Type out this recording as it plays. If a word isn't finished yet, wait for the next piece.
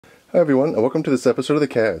Hi everyone, and welcome to this episode of the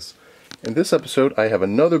Kaz. In this episode, I have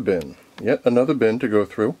another bin, yet another bin to go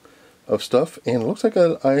through of stuff, and it looks like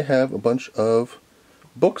I have a bunch of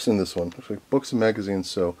books in this one. Looks like books and magazines,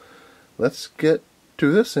 so let's get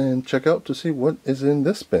to this and check out to see what is in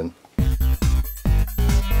this bin.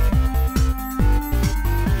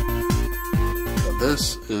 Now,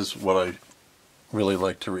 this is what I really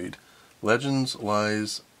like to read. Legends,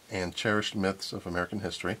 Lies, and Cherished Myths of American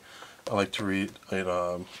History. I like to read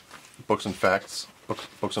books and facts,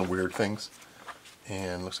 books on weird things,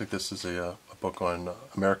 and looks like this is a book on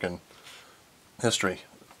American history,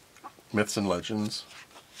 myths and legends.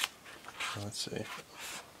 Let's see.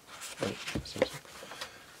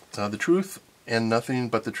 The Truth and Nothing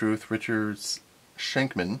But the Truth, Richard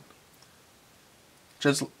Schenkman,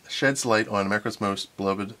 sheds light on America's most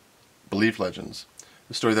believed legends.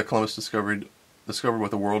 The story that Columbus discovered what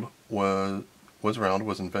the world was around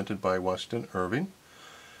was invented by Washington Irving.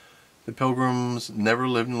 The Pilgrims never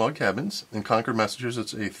lived in log cabins. In Concord,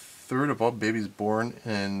 Massachusetts, a third of all babies born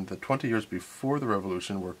in the 20 years before the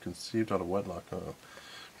Revolution were conceived out of wedlock.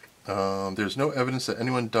 There's no evidence that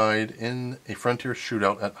anyone died in a frontier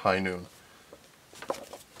shootout at high noon.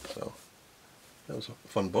 So, that was a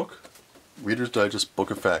fun book. Reader's Digest Book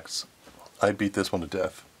of Facts. I beat this one to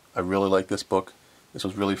death. I really like this book. This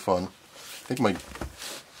was really fun. I think my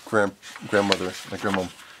grandmother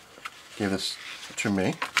gave this to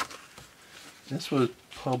me. This was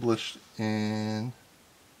published in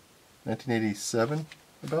 1987,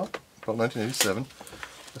 about 1987.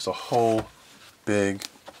 It's a whole big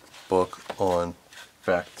book on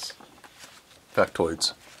facts,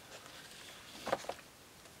 factoids.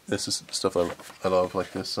 This is stuff I love,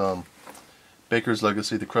 like this Baker's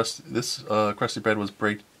Legacy. This crusty bread was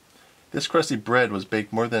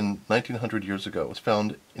baked more than 1900 years ago. It was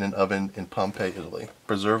found in an oven in Pompeii, Italy,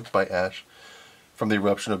 preserved by ash from the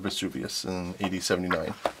eruption of Vesuvius in AD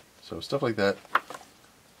 79. So stuff like that,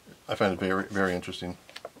 I find it very, very interesting.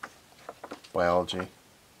 Biology,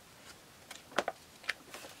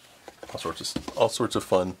 all sorts of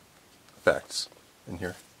fun facts in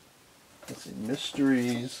here. Let's see,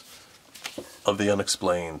 Mysteries of the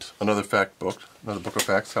Unexplained. Another book of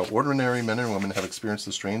facts. How ordinary men and women have experienced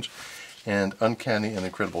the strange and uncanny and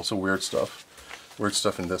incredible. So weird stuff. Weird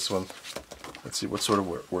stuff in this one. Let's see, what sort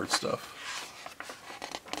of weird stuff.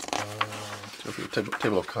 Go through the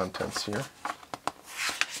table of contents here.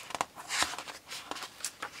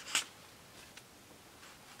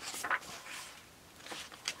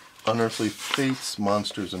 Unearthly Fates,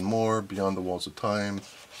 Monsters and More, Beyond the Walls of Time,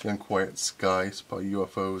 The Unquiet Sky, by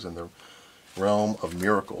UFOs, and the Realm of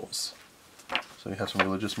Miracles. So you have some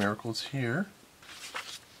religious miracles here.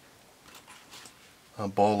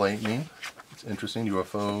 Ball lightning, it's interesting.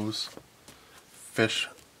 UFOs, fish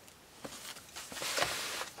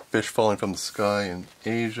falling from the sky in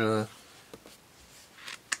Asia,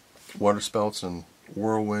 waterspouts and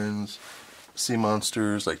whirlwinds, sea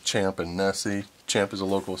monsters like Champ and Nessie. Champ is a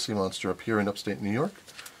local sea monster up here in upstate New York.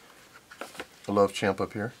 I love Champ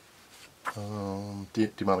up here.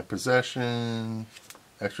 Demonic possession,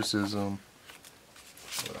 exorcism.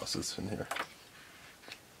 What else is in here?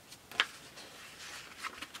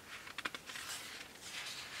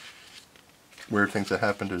 Weird things that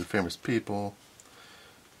happen to famous people.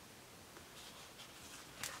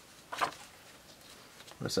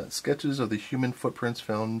 What's that? Sketches of the human footprints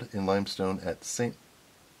found in limestone at St.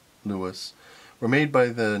 Louis were made by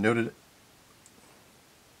the noted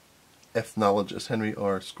ethnologist Henry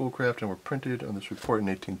R. Schoolcraft and were printed on this report in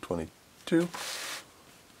 1822.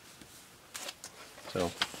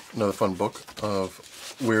 So, another fun book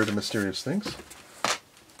of weird and mysterious things.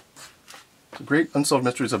 The Great Unsolved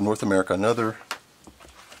Mysteries of North America. Another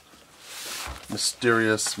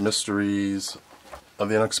mysterious mysteries of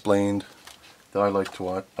the unexplained that I like to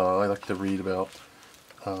watch. I like to read about.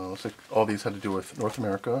 Looks like all these had to do with North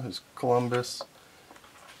America. There's Columbus,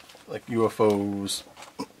 like UFOs.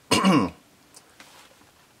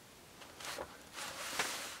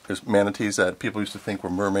 There's manatees that people used to think were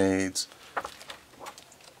mermaids.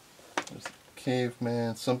 There's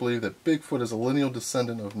caveman. Some believe that Bigfoot is a lineal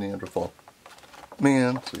descendant of Neanderthal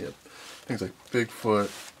man. So you have things like Bigfoot,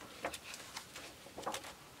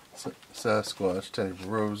 Sasquatch, Teddy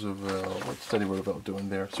Roosevelt. What's Teddy Roosevelt doing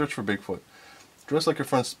there? Search for Bigfoot. Dressed like a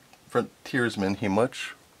frontiersman, he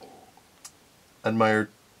much admired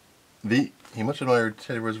Teddy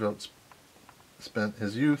Roosevelt spent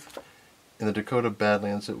his youth in the Dakota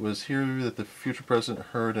Badlands. It was here that the future president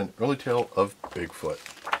heard an early tale of Bigfoot.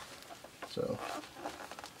 So,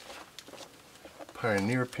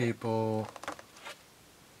 pioneer people,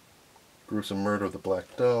 gruesome murder of the Black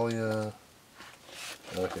Dahlia,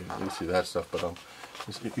 Okay, you see that stuff, but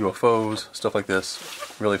UFOs, stuff like this,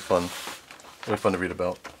 really fun to read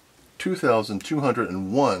about.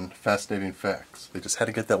 2,201 fascinating facts. They just had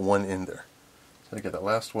to get that one in there. Had to get that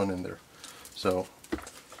last one in there. So,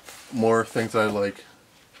 more things I like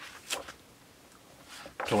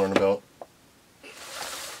to learn about,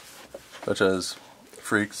 such as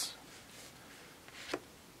freaks,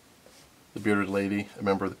 the bearded lady, a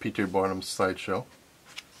member of the P.T. Barnum's sideshow.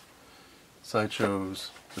 Sideshows,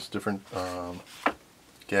 just different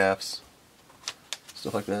gaffes,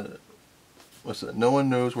 stuff like that. What's that? No one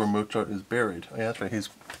knows where Mozart is buried. Oh, yeah, that's right. He's,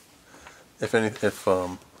 if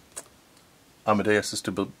Amadeus is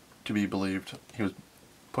to be believed, he was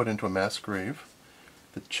put into a mass grave.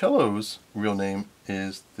 The cello's real name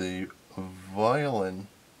is the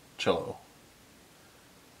violoncello.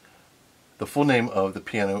 The full name of the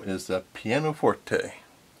piano is the pianoforte.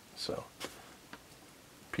 So,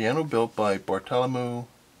 piano built by Bartolomeo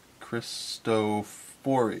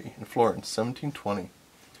Cristofori in Florence, 1720.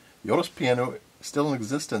 The oldest piano still in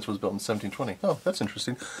existence was built in 1720. Oh, that's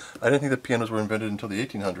interesting. I didn't think that pianos were invented until the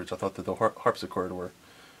 1800s. I thought that the harpsichord were.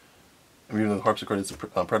 I mean, even though the harpsichord is the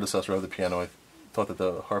predecessor of the piano, I thought that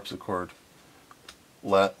the harpsichord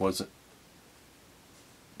was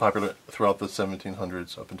popular throughout the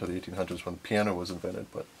 1700s up until the 1800s when the piano was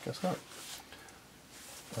invented, but guess not.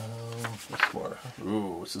 What's more?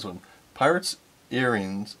 Ooh, what's this one? Pirate's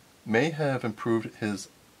earrings may have improved his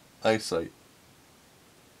eyesight.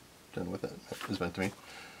 Don't know what that is meant to mean.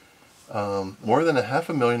 More than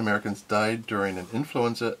 500,000 Americans died during an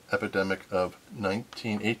influenza epidemic of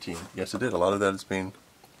 1918. Yes, it did. A lot of that is being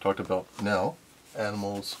talked about now.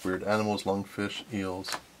 Animals, weird animals, lungfish,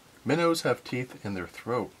 eels. Minnows have teeth in their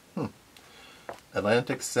throat.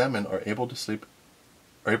 Atlantic salmon are able to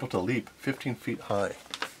leap 15 feet high.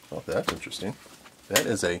 Oh, that's interesting. That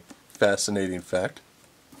is a fascinating fact.